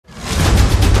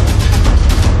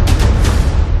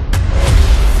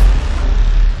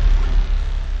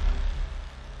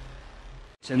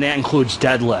and that includes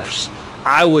deadlifts.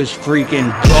 I was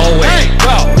freaking going. Hey,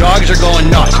 bro, dogs are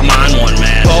going nuts. I'm on one,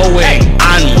 man. Going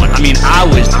on one. I mean, I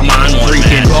was. I'm on one,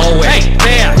 freaking man. Going. Hey,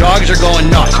 man, dogs are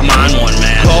going nuts. I'm on one,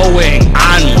 man. Going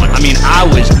on one. I mean, I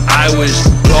was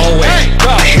going. Hey,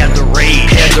 bro, I had the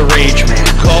rage, man.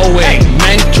 Going.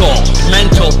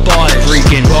 Mental buzz.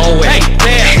 Freaking going. Hey,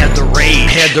 man, had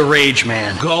the rage,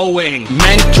 man. Going.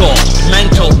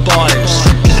 Mental buzz.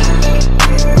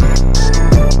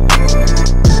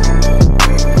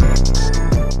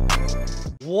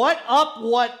 What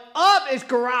up? It's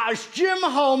Garage Gym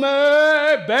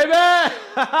Homie, baby!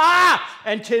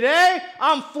 And today,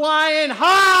 I'm flying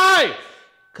high!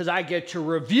 Because I get to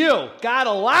review. God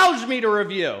allows me to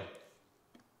review.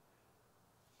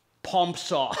 Pump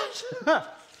Sauce.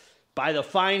 By the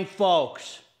fine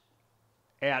folks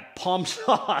at Pump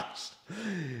Sauce.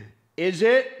 Is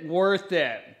it worth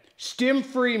it?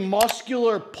 Stim-free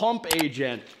muscular pump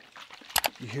agent.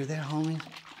 You hear that, homie?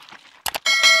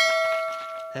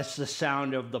 That's the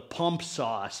sound of the Pump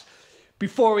Sauce.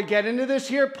 Before we get into this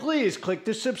here, please click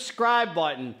the subscribe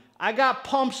button. I got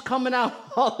pumps coming out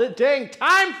all the dang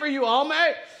time for you,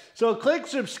 homie. So click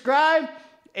subscribe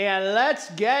and let's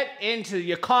get into it.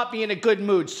 You caught me in a good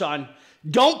mood, son.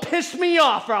 Don't piss me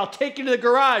off or I'll take you to the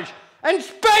garage and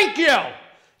spank you.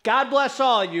 God bless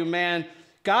all of you, man.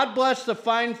 God bless the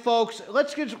fine folks.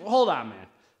 Hold on, man.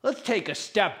 Let's take a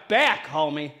step back,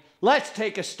 homie. Let's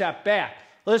take a step back.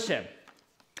 Listen.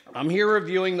 I'm here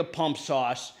reviewing the Pump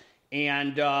Sauce,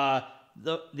 and I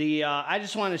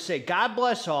just want to say, God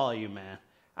bless all of you, man.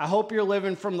 I hope you're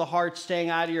living from the heart, staying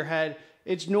out of your head.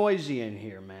 It's noisy in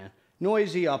here, man.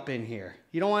 Noisy up in here.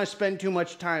 You don't want to spend too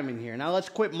much time in here. Now let's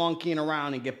quit monkeying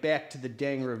around and get back to the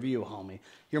dang review, homie.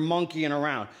 You're monkeying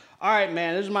around. All right,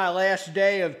 man, this is my last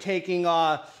day of taking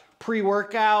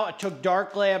pre-workout. I took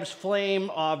Dark Labs Flame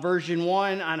version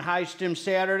 1 on High Stim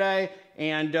Saturday.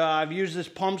 And I've used this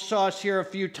Pump Sauce here a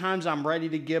few times. I'm ready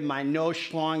to give my no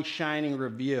schlong shining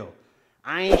review.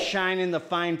 I ain't shining the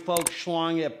fine folks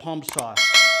schlong at Pump Sauce.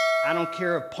 I don't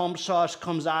care if Pump Sauce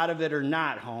comes out of it or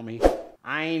not, homie.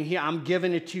 I ain't here. I'm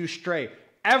giving it to you straight.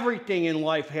 Everything in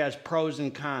life has pros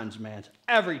and cons, man.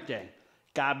 Everything.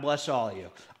 God bless all of you.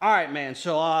 All right, man.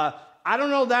 So I don't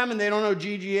know them and they don't know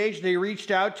GGH. They reached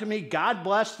out to me. God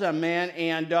bless them, man.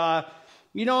 And,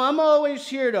 you know, I'm always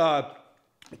here to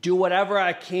do whatever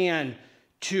I can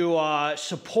to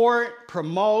support,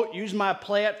 promote, use my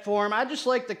platform. I just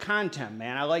like the content,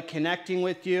 man. I like connecting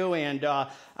with you, and I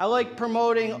like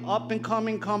promoting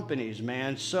up-and-coming companies,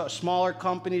 man. So, smaller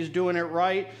companies doing it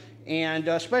right, and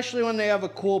especially when they have a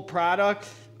cool product.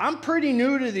 I'm pretty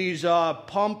new to these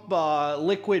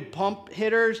liquid pump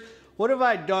hitters. What have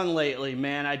I done lately,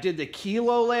 man? I did the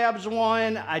Kilo Labs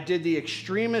one. I did the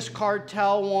Extremist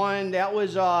Cartel one. That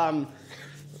was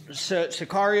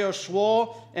Sicario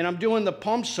Swole, and I'm doing the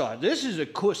Pump Sauce. This is a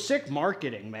cool, sick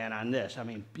marketing, man, on this. I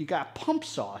mean, you got Pump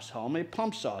Sauce, homie,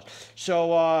 Pump Sauce.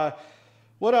 So,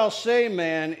 what I'll say,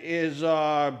 man, is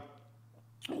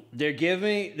they gave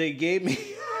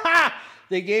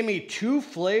me two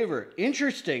flavor.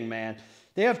 Interesting, man.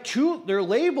 They have two. Their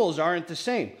labels aren't the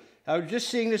same. I was just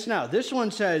seeing this now. This one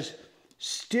says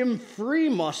stim-free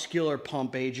muscular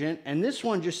pump agent, and this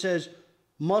one just says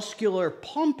muscular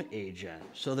pump agent.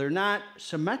 So they're not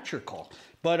symmetrical.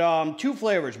 But two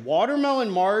flavors,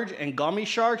 watermelon marge and gummy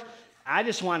sharks. I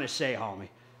just want to say, homie,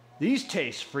 these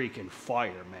taste freaking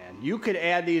fire, man. You could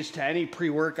add these to any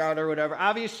pre-workout or whatever.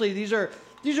 Obviously, these are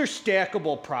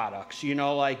stackable products. You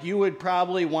know, like you would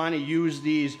probably want to use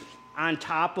these on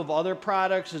top of other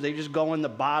products as they just go in the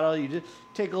bottle. You just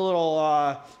take a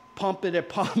little pump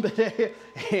it,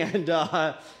 and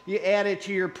you add it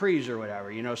to your pre's or whatever,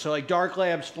 you know. So like Dark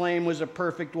Labs Flame was a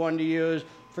perfect one to use.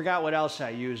 Forgot what else I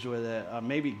used with it.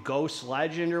 Maybe Ghost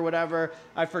Legend or whatever.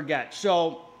 I forget.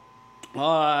 So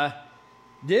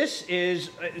this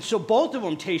is, so both of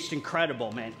them taste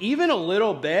incredible, man. Even a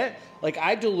little bit, like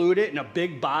I dilute it in a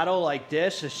big bottle like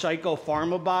this, a Psycho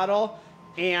Pharma bottle,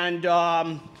 and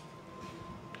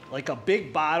like a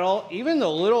big bottle, even the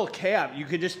little cap, you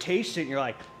could just taste it and you're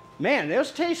like, man, those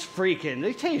taste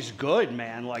they taste good,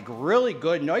 man. Like really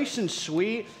good, nice and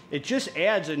sweet. It just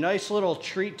adds a nice little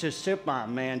treat to sip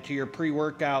on, man, to your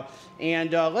pre-workout.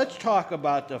 And let's talk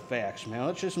about the facts, man.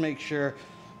 Let's just make sure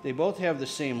they both have the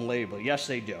same label. Yes,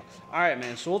 they do. All right,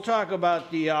 man, so we'll talk about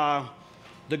the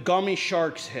Gummy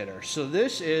Sharks hitter. So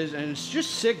this is, and it's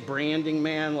just sick branding,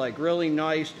 man, like really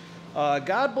nice.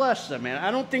 God bless them, man. I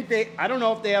don't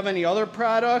know if they have any other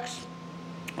products.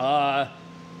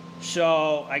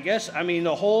 So I guess, I mean,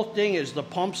 the whole thing is the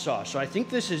Pump Sauce. So I think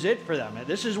this is it for them.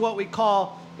 This is what we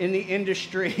call in the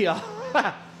industry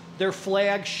their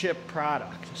flagship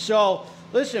product. So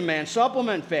listen, man,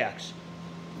 supplement facts.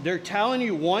 They're telling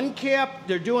you 1 cap,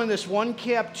 they're doing this 1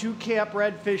 cap, 2 cap,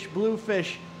 redfish,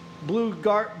 bluefish, blue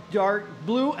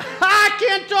I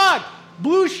can't talk!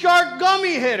 Blue shark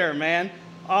gummy hitter, man.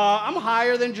 I'm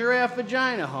higher than giraffe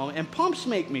vagina, homie. And pumps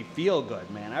make me feel good,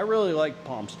 man. I really like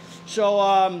pumps.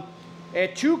 So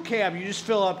at 2 cap, you just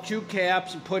fill up 2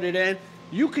 caps and put it in.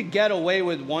 You could get away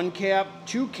with 1 cap.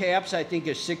 2 caps, I think,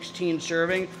 is 16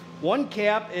 serving. 1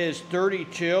 cap is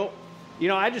 32. You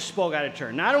know, I just spoke out of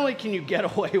turn. Not only can you get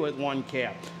away with 1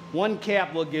 cap, 1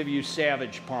 cap will give you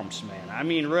savage pumps, man. I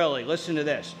mean, really, listen to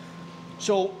this.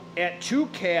 So at 2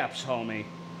 caps, homie,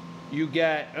 you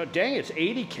get, oh, dang, it's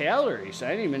 80 calories. I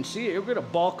didn't even see it. You're going to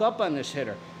bulk up on this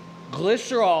hitter.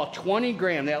 Glycerol, 20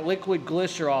 gram, that liquid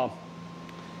glycerol.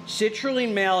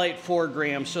 Citrulline malate, 4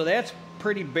 grams. So that's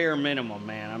pretty bare minimum,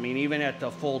 man. I mean, even at the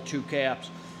full 2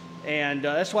 caps. And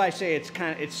that's why I say it's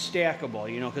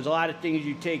stackable, you know, because a lot of things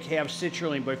you take have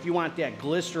citrulline, but if you want that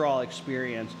glycerol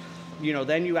experience, you know,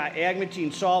 then you got agmatine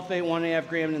sulfate, 1.5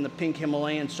 grams, and the pink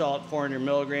Himalayan salt, 400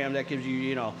 milligrams. That gives you,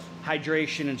 you know,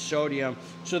 hydration and sodium.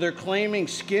 So they're claiming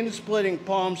skin-splitting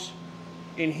pumps,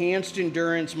 enhanced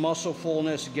endurance, muscle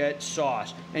fullness, get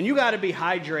sauce. And you got to be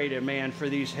hydrated, man, for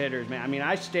these hitters, man. I mean,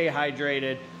 I stay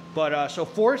hydrated, but so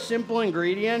 4 simple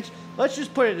ingredients. Let's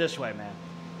just put it this way, man.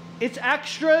 It's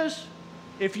extras.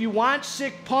 If you want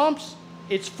sick pumps,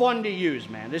 it's fun to use,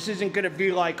 man. This isn't going to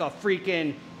be like a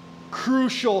freaking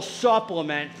crucial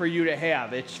supplement for you to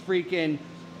have. It's freaking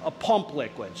a pump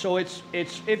liquid. So it's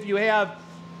if you have,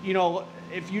 you know,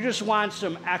 if you just want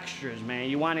some extras, man,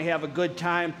 you want to have a good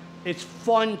time, it's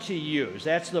fun to use.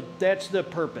 That's the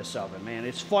purpose of it, man.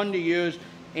 It's fun to use.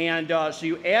 And so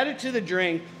you add it to the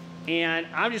drink, and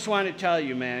I just want to tell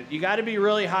you, man, you got to be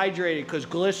really hydrated because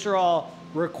glycerol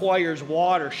requires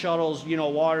water, shuttles, you know,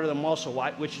 water to the muscle,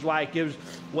 which is why it gives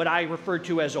what I refer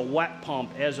to as a wet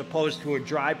pump as opposed to a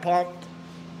dry pump.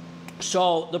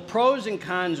 So the pros and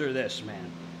cons are this, man.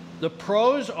 The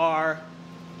pros are,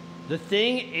 the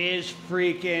thing is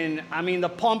freaking, I mean, the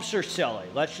pumps are silly.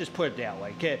 Let's just put it that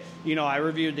way. Okay? You know, I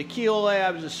reviewed the Kilo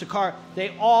Labs, the Sakara.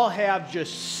 They all have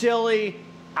just silly,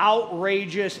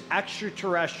 outrageous,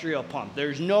 extraterrestrial pump.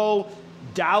 There's no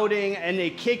doubting, and they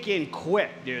kick in quick,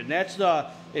 dude. And that's the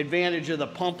advantage of the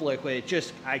pump liquid.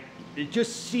 It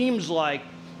just seems like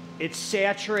it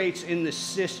saturates in the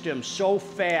system so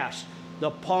fast.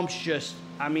 The pumps just,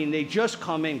 I mean, they just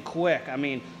come in quick. I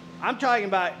mean, I'm talking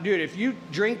about, dude, if you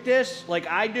drink this like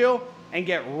I do and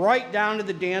get right down to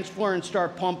the dance floor and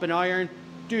start pumping iron,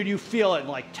 dude, you feel it in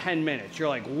like 10 minutes. You're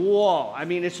like, whoa. I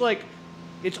mean, it's like,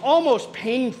 it's almost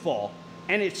painful,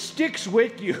 and it sticks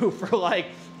with you for like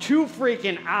 2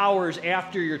 freaking hours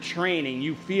after your training.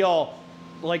 You feel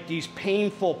like these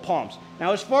painful pumps.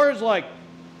 Now, as far as like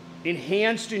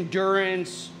enhanced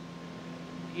endurance,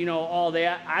 you know, all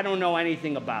that, I don't know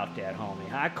anything about that,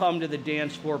 homie. I come to the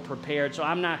dance floor prepared, so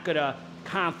I'm not gonna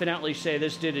confidently say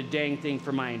this did a dang thing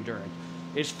for my endurance.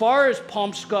 As far as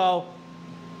pumps go,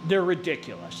 they're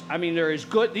ridiculous. I mean, they're as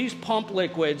good, these pump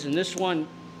liquids, and this one,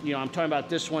 you know, I'm talking about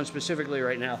this one specifically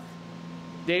right now,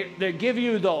 they give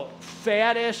you the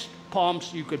fattest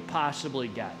pumps you could possibly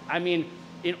get. I mean,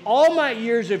 in all my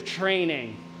years of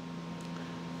training,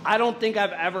 I don't think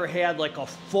I've ever had like a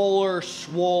fuller,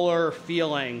 swoller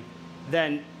feeling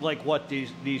than like what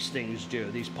these things do,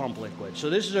 these pump liquids. So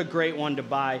this is a great one to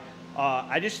buy.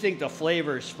 I just think the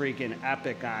flavor is freaking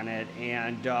epic on it,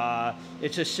 and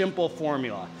it's a simple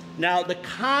formula. Now, the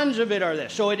cons of it are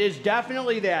this. So it is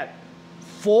definitely that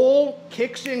full,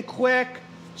 kicks in quick,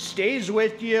 stays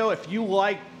with you. If you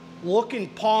like looking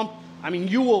pumped, I mean,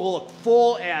 you will look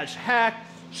full as heck,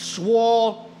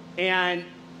 swole, and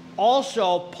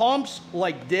also pumps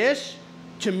like this,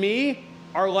 to me,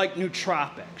 are like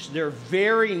nootropics. They're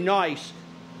very nice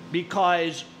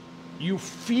because you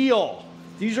feel,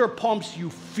 these are pumps you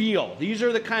feel. These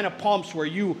are the kind of pumps where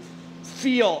you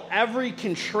feel every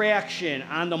contraction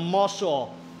on the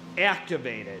muscle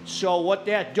activated. So what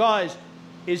that does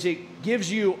is it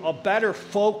gives you a better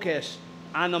focus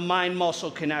on the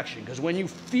mind-muscle connection. Because when you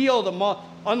feel the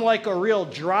unlike a real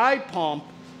dry pump,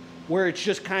 where it's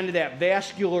just kind of that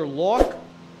vascular look,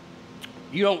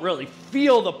 you don't really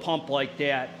feel the pump like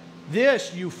that.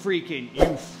 This, you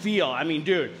feel. I mean,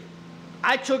 dude,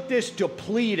 I took this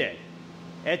depleted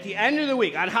at the end of the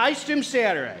week on High Stim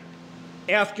Saturday,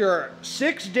 after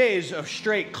 6 days of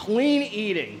straight clean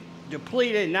eating,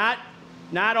 depleted, not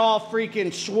all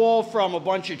freaking swole from a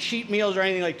bunch of cheat meals or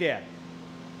anything like that.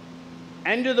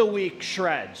 End of the week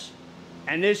shreds.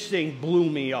 And this thing blew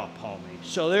me up, homie.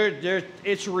 So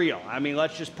it's real. I mean,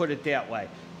 let's just put it that way.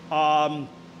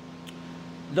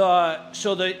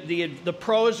 The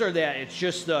pros are that it's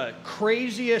just the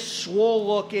craziest, swole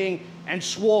looking and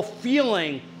swole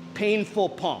feeling painful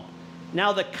pump.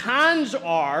 Now the cons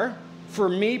are, for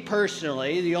me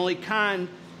personally, the only con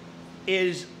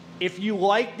is if you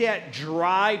like that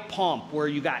dry pump where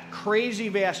you got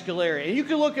crazy vascularity, and you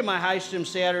can look at my High Stim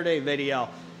Saturday video,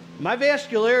 my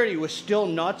vascularity was still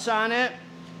nuts on it,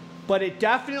 but it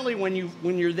definitely, when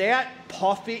you're that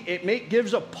puffy, it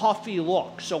gives a puffy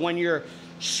look. So when you're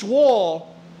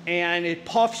swole and it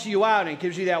puffs you out and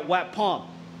gives you that wet pump,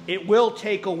 it will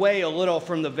take away a little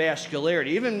from the vascularity.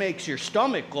 It even makes your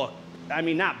stomach look, I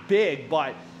mean, not big,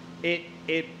 but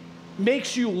it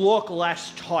makes you look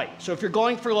less tight. So if you're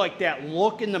going for like that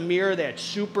look in the mirror, that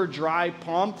super dry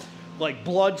pump, like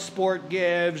Bloodsport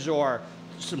gives, or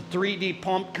some 3D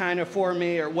pump kind of for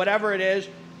me, or whatever it is,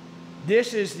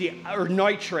 this is or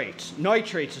nitrates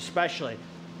especially,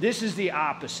 this is the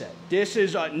opposite. This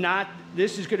is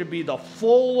this is gonna be the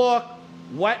full look,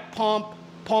 wet pump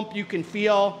you can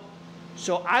feel.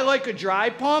 So I like a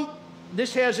dry pump.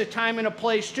 This has a time and a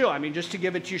place too. I mean, just to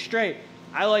give it to you straight,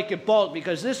 I like it both,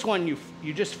 because this one you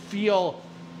just feel,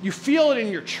 it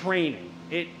in your training.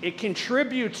 It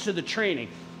contributes to the training.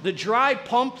 The dry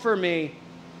pump for me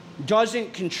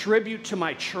doesn't contribute to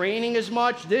my training as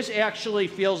much. This actually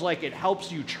feels like it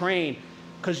helps you train,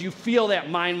 because you feel that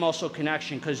mind-muscle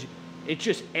connection, because it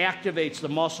just activates the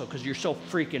muscle because you're so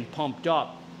freaking pumped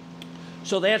up.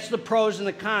 So that's the pros and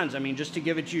the cons. I mean, just to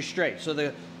give it to you straight. So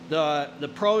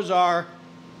the pros are,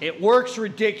 it works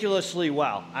ridiculously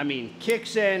well. I mean,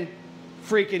 kicks in,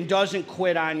 freaking doesn't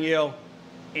quit on you,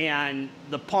 and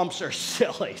the pumps are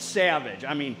silly, savage.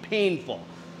 I mean, painful.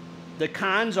 The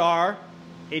cons are,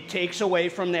 it takes away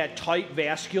from that tight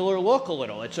vascular look a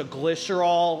little. It's a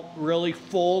glycerol, really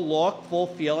full look, full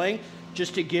feeling,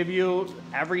 just to give you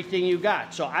everything you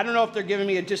got. So I don't know if they're giving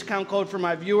me a discount code for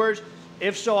my viewers.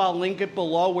 If so, I'll link it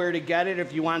below where to get it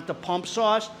if you want the pump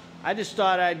sauce. I just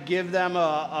thought I'd give them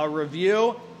a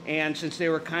review, and since they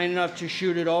were kind enough to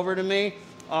shoot it over to me,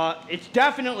 it's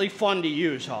definitely fun to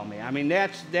use, homie. I mean,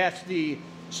 that's the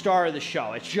star of the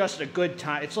show. It's just a good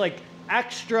time. It's like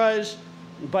extras,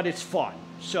 but it's fun.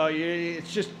 So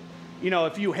it's just, you know,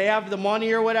 if you have the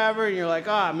money or whatever, and you're like,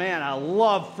 oh man, I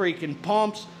love freaking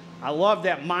pumps. I love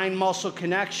that mind-muscle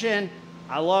connection.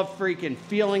 I love freaking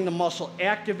feeling the muscle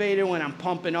activated when I'm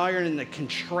pumping iron, and the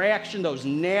contraction, those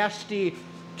nasty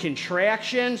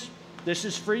contractions. This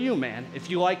is for you, man.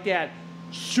 If you like that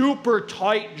super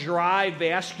tight, dry,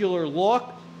 vascular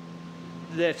look,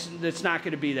 that's not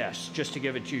going to be this, just to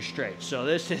give it to you straight. So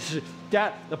this is,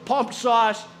 the pump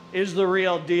sauce is the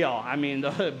real deal. I mean,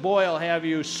 the boy will have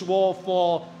you swole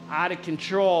full, out of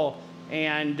control,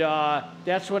 and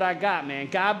that's what I got, man.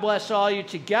 God bless all you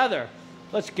together.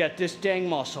 Let's get this dang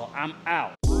muscle. I'm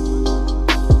out.